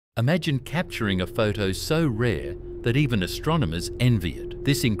Imagine capturing a photo so rare that even astronomers envy it.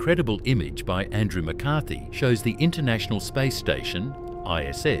 This incredible image by Andrew McCarthy shows the International Space Station,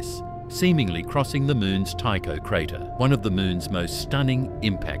 ISS, seemingly crossing the Moon's Tycho crater, one of the Moon's most stunning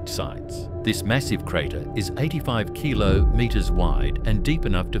impact sites. This massive crater is 85 kilometers wide and deep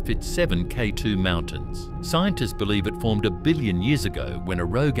enough to fit 7 K2 mountains. Scientists believe it formed 1 billion years ago when a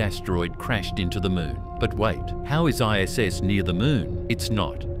rogue asteroid crashed into the Moon. But wait, how is ISS near the Moon? It's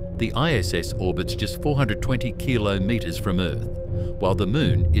not. The ISS orbits just 420 kilometers from Earth, while the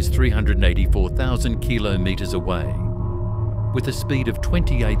Moon is 384,000 kilometers away. With a speed of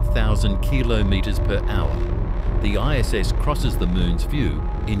 28,000 kilometers per hour, the ISS crosses the Moon's view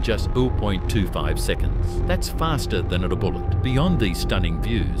in just 0.25 seconds. That's faster than at a bullet. Beyond these stunning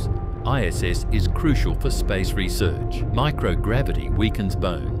views, ISS is crucial for space research. Microgravity weakens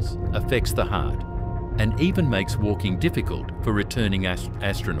bones, affects the heart, and even makes walking difficult for returning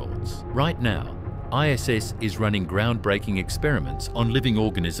astronauts. Right now, ISS is running groundbreaking experiments on living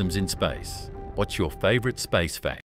organisms in space. What's your favorite space fact?